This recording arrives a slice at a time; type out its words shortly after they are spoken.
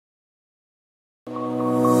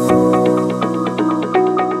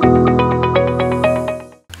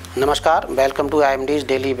Namaskar, welcome to IMD's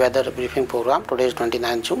daily weather briefing program. Today is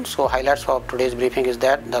 29th June. So highlights of today's briefing is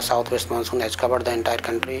that the Southwest Monsoon has covered the entire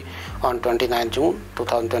country on 29th June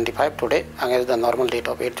 2025 today against the normal date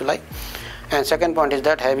of 8 July. And second point is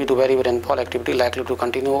that heavy to very rainfall activity likely to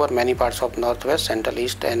continue over many parts of northwest, central,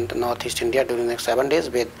 east and northeast India during the next 7 days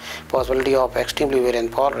with possibility of extremely heavy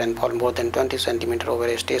rainfall more than 20 cm over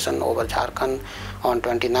a station over Jharkhand on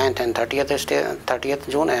 29th and 30th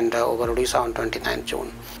June and over Odisha on 29th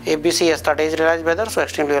June. ABC yesterday's realized weather, so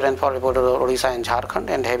extremely rainfall reported over Odisha and Jharkhand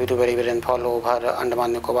and heavy to very rainfall over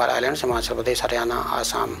Andaman Nicobar Islands, Himachal Pradesh, Haryana,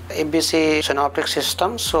 Assam. ABC synoptic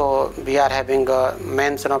system, so we are having a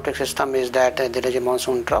main synoptic system is that there is a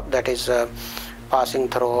monsoon trough that is passing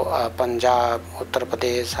through Punjab, Uttar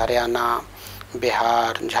Pradesh, Haryana,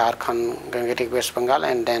 Bihar, Jharkhand, Gangetic West Bengal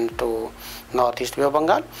and then to northeast Bay of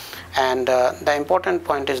Bengal. And the important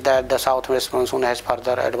point is that the southwest monsoon has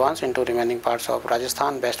further advanced into remaining parts of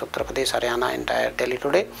Rajasthan, West Uttar Pradesh, Haryana, entire Delhi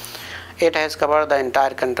today. It has covered the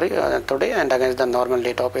entire country today and against the normal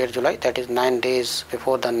date of 8 July, that is 9 days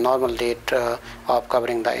before the normal date of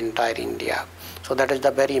covering the entire India. So that is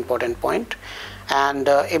the very important point. And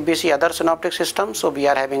if we see other synoptic systems, so we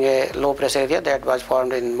are having a low pressure area that was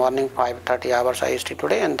formed in morning 5:30 hours IST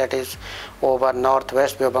today, and that is over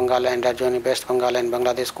northwest Bay of Bengal and adjoining West Bengal and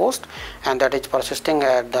Bangladesh coast, and that is persisting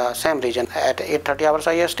at the same region at 8:30 hours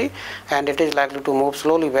IST, and it is likely to move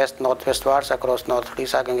slowly west-northwestwards across North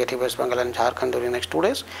Odisha, Gangetic West Bengal and Jharkhand during next 2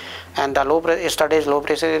 days. And the yesterday's low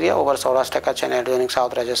pressure area over Saurashtra, Kutch and adjoining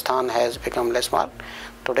South Rajasthan has become less marked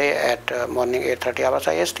today at morning 8:30 hours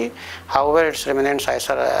IST. However, its remnant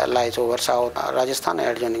sizer lies over South Rajasthan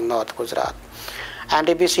and adjoining North Gujarat. And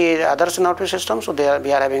if we see other synoptic systems, so there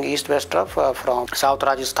we are having east-west trough from South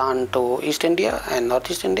Rajasthan to East India and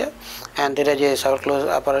Northeast India, and there is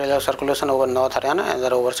a parallel circulation over North Haryana and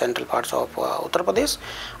other over central parts of Uttar Pradesh,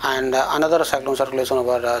 and another cyclone circulation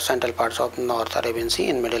over central parts of North Arabian Sea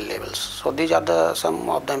in middle levels. So these are some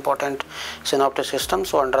of the important synoptic systems.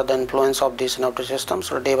 So under the influence of these synoptic systems,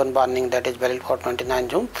 so day 1 warning that is valid for 29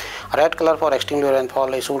 June, red color for extremely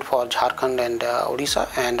rainfall issued for Jharkhand and Odisha,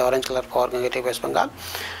 and orange color for Gangetic West Bengal.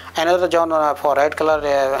 Another zone for red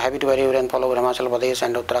color heavy to very heavy rainfall over Himachal Pradesh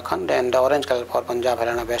and Uttarakhand, and orange color for Punjab,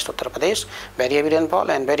 Haryana, West Uttar Pradesh, very heavy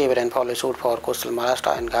rainfall, and very heavy rainfall issued for coastal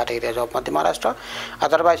Maharashtra and Ghat areas of Madhya Maharashtra.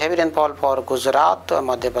 Otherwise heavy rainfall for Gujarat,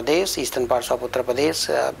 Madhya Pradesh, eastern parts of Uttar Pradesh,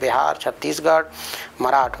 Bihar, Chhattisgarh,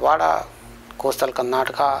 Marathwada, coastal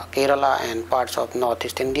Karnataka, Kerala and parts of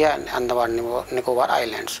northeast India and Andaman Nicobar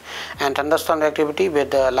Islands. And thunderstorm activity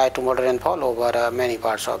with light to moderate rainfall over many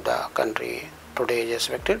parts of the country today is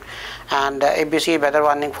expected. And if we see weather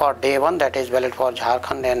warning for day 1 that is valid for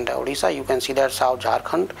Jharkhand and Odisha, you can see that South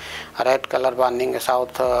Jharkhand red color warning,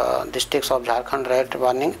 south districts of Jharkhand red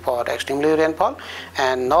warning for extremely rainfall,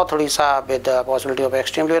 and North Odisha with the possibility of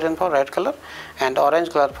extremely rainfall red color, and orange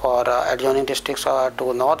color for adjoining districts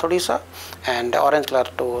to North Odisha, and orange color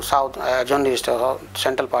to south adjoining districts,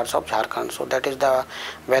 central parts of Jharkhand. So that is the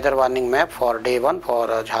weather warning map for day 1 for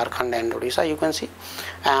Jharkhand and Odisha, you can see.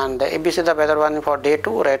 And if we see the weather warning for day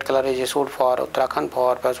 2, red color is issued for Uttarakhand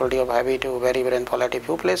for possibility of heavy to very rainfall at a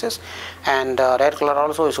few places, and red color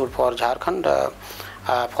also issued for Jharkhand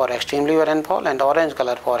for extremely rainfall, and orange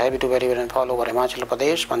color for heavy to very rainfall over Himachal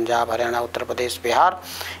Pradesh, Punjab, Haryana, Uttar Pradesh, Bihar,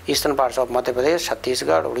 eastern parts of Madhya Pradesh,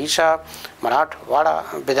 Chhattisgarh, Odisha, Marathwada,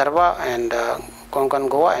 Vidarbha and Konkan,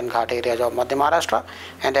 Goa and Ghat areas of Madhya Maharashtra,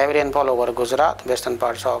 and heavy rainfall over Gujarat, western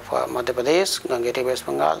parts of Madhya Pradesh, Gangetic West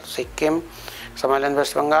Bengal, Sikkim, Somaliland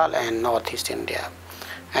West Bengal and northeast India.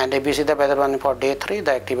 And if we see the weather warning for day 3,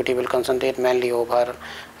 the activity will concentrate mainly over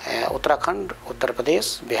Uttarakhand, Uttar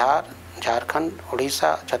Pradesh, Bihar, Jharkhand,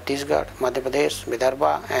 Odisha, Chhattisgarh, Madhya Pradesh,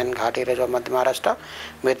 Vidarbha and Ghat areas of Madhya Maharashtra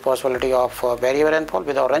with possibility of very heavy rainfall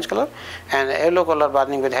with orange color, and yellow color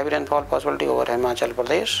warning with heavy rainfall possibility over Himachal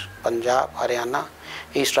Pradesh, Punjab, Haryana,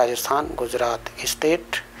 East Rajasthan, Gujarat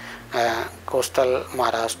state, coastal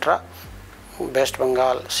Maharashtra, West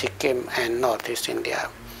Bengal, Sikkim and northeast India.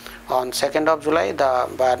 On 2nd of July,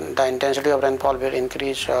 the intensity of rainfall will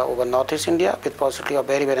increase over northeast India with possibility of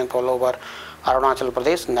very heavy rainfall over Arunachal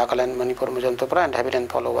Pradesh, Nagaland, Manipur, Mizoram, Tripura, and heavy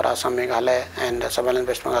rainfall over Assam, Meghalaya and Somaliland,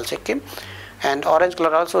 West Bengal, Sikkim. And orange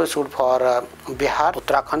color also issued for Bihar,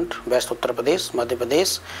 Uttarakhand, West Uttar Pradesh, Madhya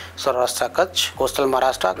Pradesh, Saurashtra, Kutch, coastal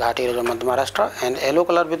Maharashtra, Ghat areas of Madhya Maharashtra, and yellow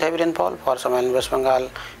color with heavy rainfall for Somaliland, West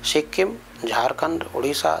Bengal, Sikkim, Jharkhand,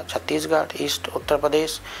 Odisha, Chhattisgarh, East Uttar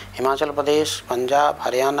Pradesh, Himachal Pradesh, Punjab,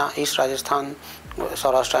 Haryana, East Rajasthan,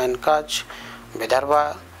 Saurashtra and Kutch,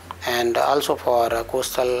 Vidarbha, and also for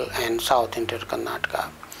coastal and south interior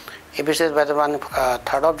Karnataka. If it says weather on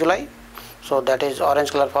 3rd of July, So that is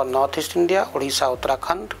orange color for northeast India, Odisha,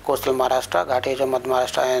 Uttarakhand, coastal Maharashtra, Ghat age of Madhya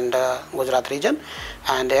Maharashtra and Gujarat region,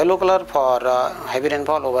 and yellow color for heavy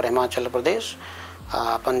rainfall over Himachal Pradesh,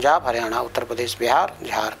 Punjab, Haryana, Uttar Pradesh, Bihar,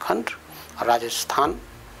 Jharkhand, Rajasthan,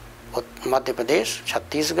 Madhya Pradesh,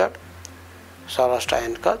 Chhattisgarh, Saurashtra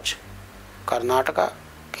and Kutch, Karnataka,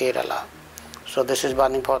 Kerala. So this is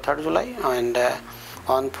warning for 3rd July, and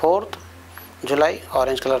on 4th July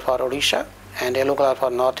orange color for Odisha and yellow color for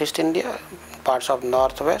northeast India, parts of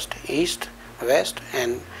northwest, east, west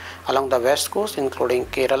and along the west coast including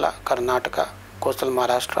Kerala, Karnataka, coastal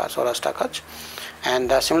Maharashtra, Saurashtra, Kutch, and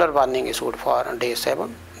the similar warning is good for day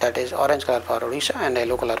 7, that is orange color for Odisha and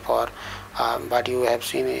yellow color for what you have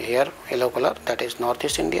seen here, yellow color, that is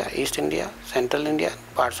northeast India, east India, central India,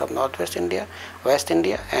 parts of northwest India, west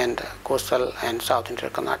India and coastal and south interior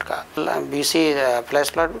Karnataka. We see flash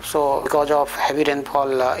flood, so because of heavy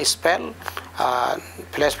rainfall spell,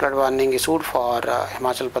 flash flood warning issued for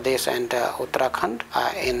Himachal Pradesh and Uttarakhand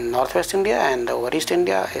in northwest India and over east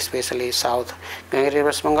India, especially south Gangeri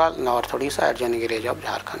West Bengal, north Odisha, adjoining area of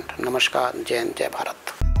Jharkhand. Namaskar, Jai Hind, Jai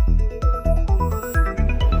Bharat.